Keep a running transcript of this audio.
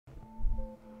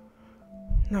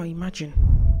Now imagine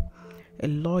a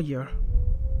lawyer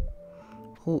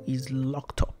who is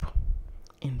locked up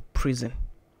in prison.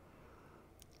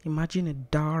 Imagine a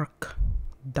dark,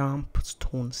 damp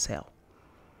stone cell.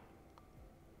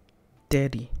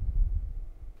 Dirty.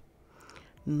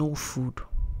 No food.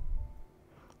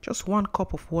 Just one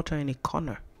cup of water in a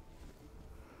corner.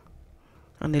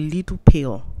 And a little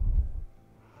pail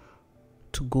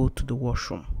to go to the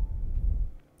washroom.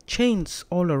 Chains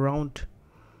all around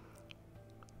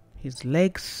his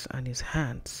legs and his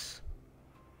hands.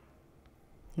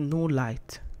 No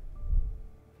light.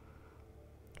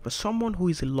 For someone who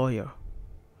is a lawyer,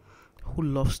 who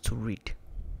loves to read,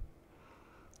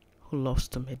 who loves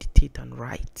to meditate and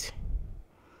write,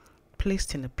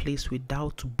 placed in a place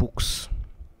without books,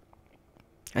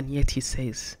 and yet he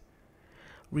says,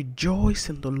 rejoice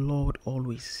in the Lord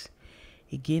always.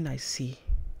 Again I say,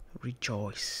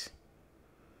 rejoice.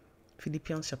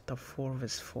 Philippians chapter 4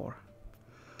 verse 4.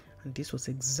 And this was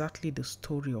exactly the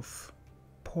story of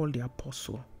Paul the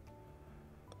Apostle.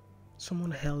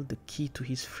 Someone held the key to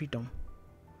his freedom,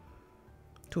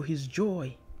 to his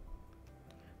joy,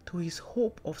 to his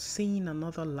hope of seeing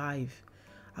another life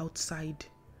outside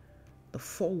the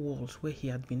four walls where he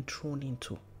had been thrown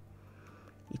into.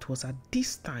 It was at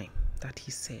this time that he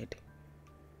said,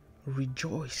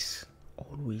 rejoice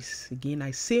always. Again I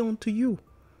say unto you,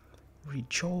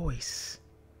 rejoice.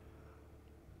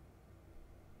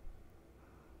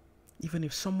 Even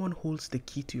if someone holds the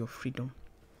key to your freedom,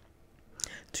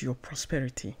 to your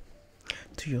prosperity,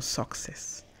 to your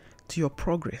success, to your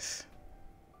progress,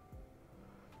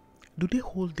 do they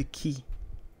hold the key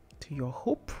to your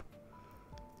hope,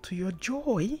 to your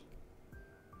joy?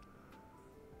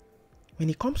 When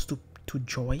it comes to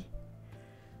joy,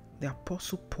 the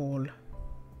Apostle Paul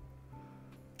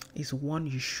is one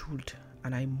you should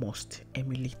and I must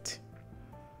emulate.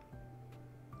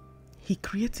 He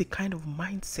creates a kind of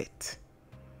mindset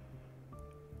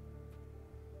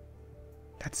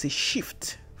that's a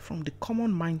shift from the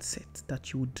common mindset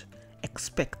that you would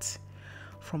expect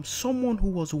from someone who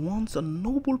was once a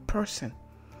noble person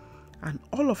and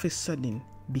all of a sudden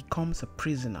becomes a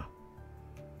prisoner.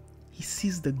 He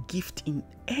sees the gift in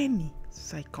any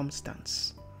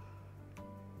circumstance.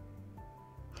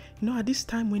 You know, at this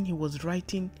time when he was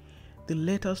writing the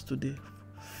letters to the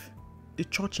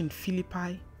church in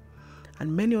Philippi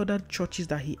and many other churches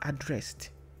that he addressed,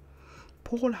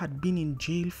 Paul had been in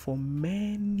jail for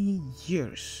many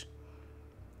years.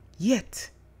 Yet,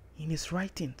 in his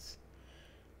writings,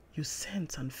 you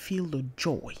sense and feel the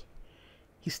joy.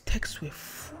 His texts were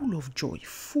full of joy,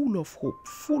 full of hope,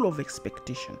 full of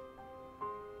expectation.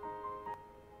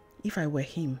 If I were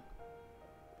him,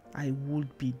 I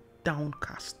would be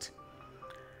downcast.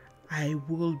 I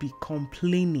will be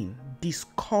complaining,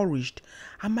 discouraged.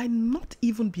 I might not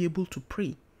even be able to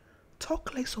pray.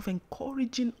 Talk less of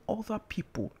encouraging other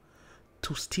people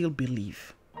to still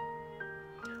believe.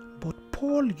 But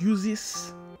Paul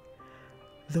uses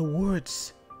the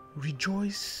words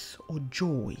rejoice or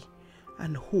joy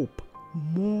and hope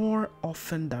more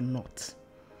often than not.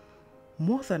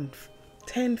 More than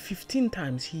 10, 15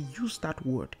 times he used that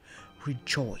word,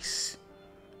 rejoice.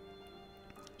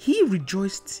 He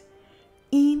rejoiced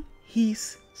in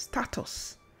his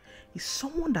status. He's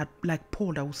someone that, like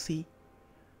Paul, that will say,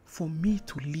 for me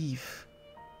to live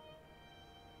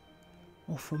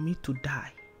or for me to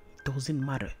die, it doesn't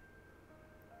matter.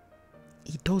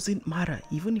 It doesn't matter.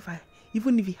 Even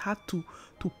if he had to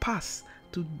pass,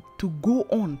 to go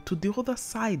on to the other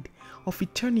side of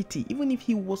eternity, even if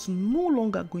he was no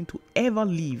longer going to ever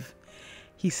live,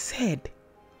 he said,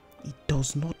 it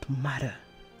does not matter.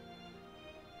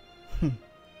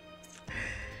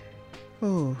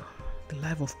 Oh, the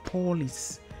life of Paul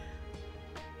is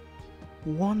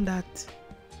one that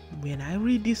when I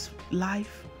read this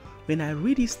life, when I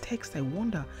read his text, I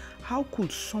wonder how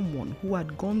could someone who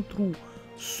had gone through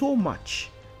so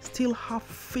much still have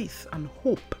faith and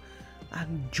hope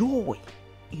and joy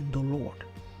in the Lord.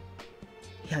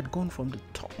 He had gone from the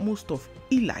topmost of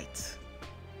elites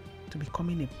to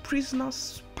becoming a prisoner,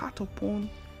 spat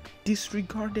upon,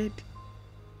 disregarded,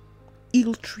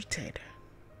 ill-treated.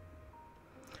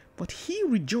 But he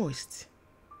rejoiced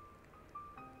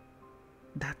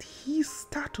that his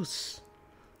status,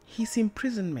 his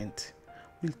imprisonment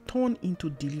will turn into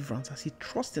deliverance as he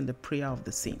trusts in the prayer of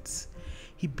the saints.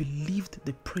 He believed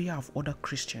the prayer of other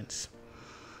Christians.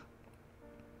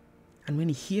 And when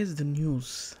he hears the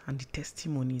news and the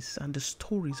testimonies and the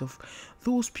stories of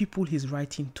those people he's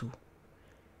writing to,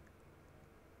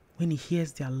 when he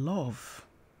hears their love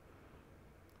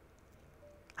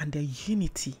and their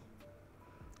unity,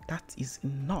 that is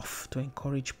enough to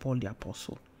encourage Paul the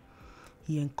Apostle.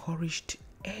 He encouraged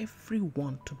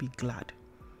everyone to be glad.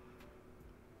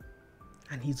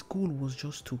 And his goal was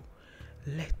just to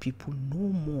let people know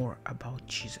more about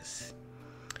Jesus.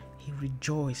 He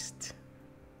rejoiced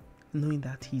knowing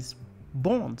that his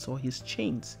bonds or his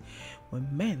chains were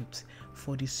meant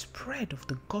for the spread of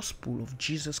the gospel of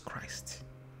Jesus Christ,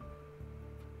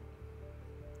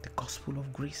 the gospel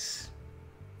of grace.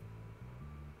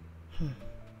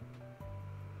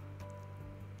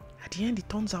 At the end, it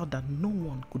turns out that no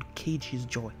one could cage his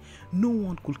joy. No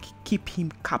one could keep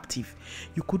him captive.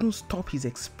 You couldn't stop his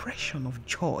expression of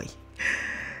joy.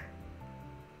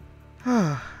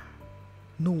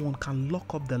 No one can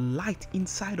lock up the light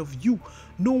inside of you.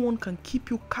 No one can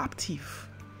keep you captive.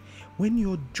 When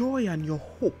your joy and your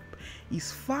hope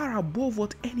is far above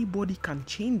what anybody can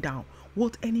chain down,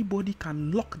 what anybody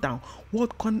can lock down,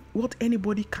 what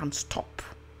anybody can stop.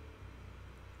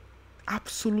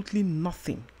 Absolutely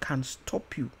nothing can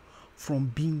stop you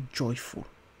from being joyful.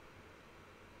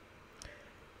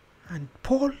 And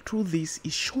Paul, through this,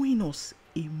 is showing us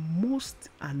a most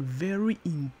and very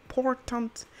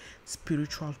important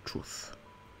spiritual truth,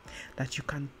 that you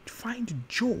can find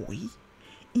joy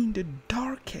in the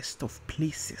darkest of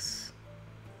places.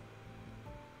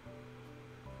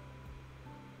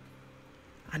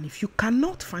 And if you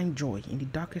cannot find joy in the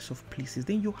darkest of places,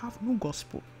 then you have no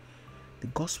gospel. The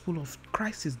gospel of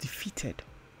Christ is defeated.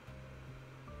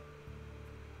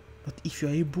 But if you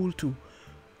are able to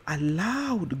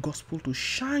allow the gospel to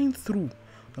shine through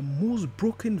the most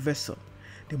broken vessel,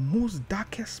 the most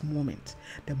darkest moment,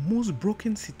 the most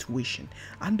broken situation,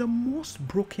 and the most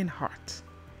broken heart,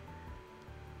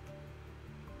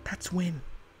 that's when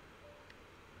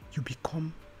you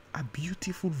become a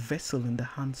beautiful vessel in the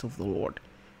hands of the Lord.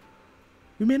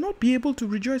 We may not be able to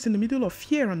rejoice in the middle of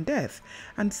fear and death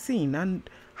and sin and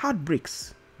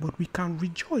heartbreaks, but we can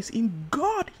rejoice in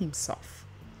God Himself,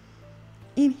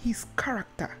 in His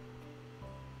character,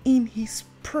 in His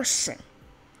person,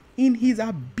 in His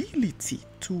ability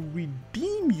to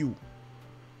redeem you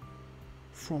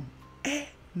from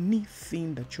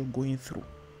anything that you're going through.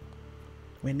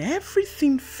 When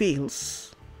everything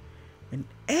fails, when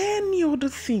any other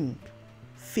thing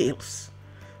fails,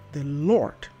 the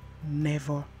Lord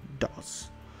never does.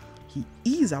 He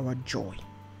is our joy.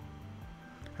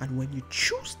 And when you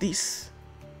choose this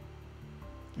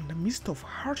in the midst of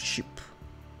hardship,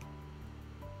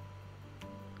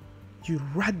 you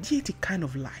radiate a kind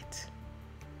of light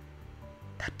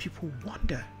that people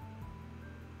wonder,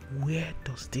 where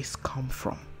does this come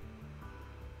from?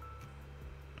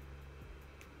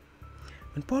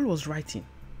 When Paul was writing,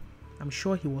 I'm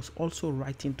sure he was also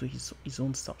writing to his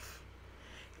own self.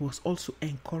 He was also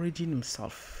encouraging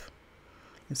himself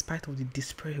in spite of the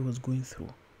despair he was going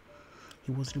through.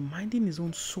 He was reminding his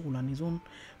own soul and his own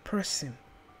person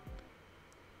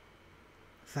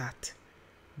that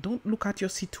don't look at your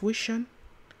situation,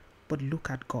 but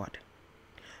look at God.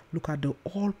 Look at the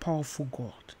all-powerful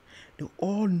God, the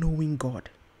all-knowing God.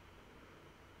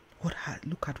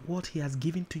 Look at what He has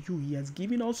given to you. He has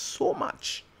given us so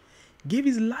much. Gave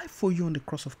His life for you on the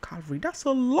cross of Calvary. That's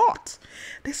a lot.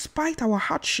 Despite our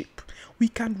hardship, we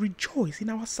can rejoice in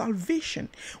our salvation.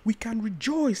 We can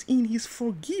rejoice in His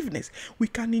forgiveness. We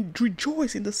can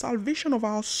rejoice in the salvation of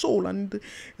our soul and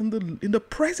in the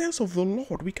presence of the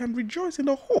Lord. We can rejoice in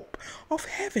the hope of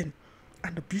heaven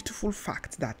and the beautiful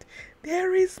fact that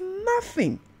there is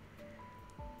nothing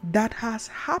that has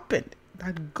happened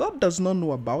that God does not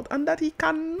know about and that He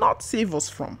cannot save us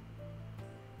from.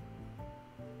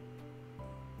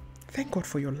 Thank God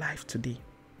for your life today.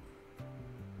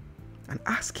 And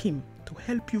ask Him to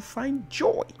help you find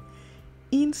joy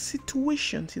in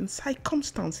situations, in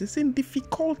circumstances, in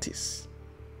difficulties.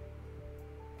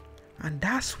 And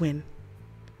that's when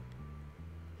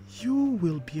you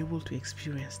will be able to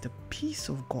experience the peace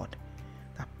of God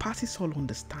that passes all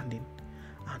understanding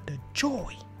and the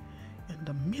joy in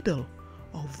the middle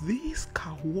of this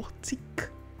chaotic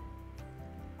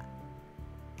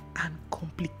and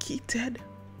complicated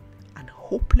and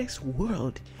hopeless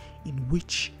world in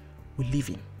which we live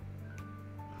in.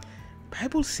 The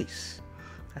Bible says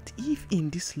that if in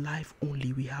this life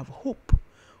only we have hope,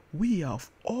 we are of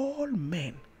all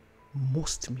men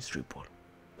most miserable.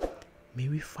 May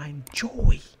we find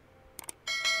joy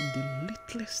in the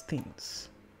littlest things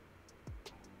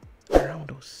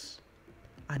around us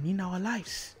and in our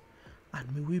lives,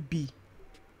 and may we be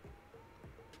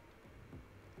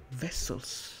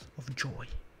vessels of joy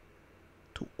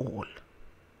to all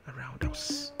around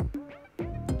us.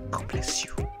 God bless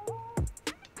you.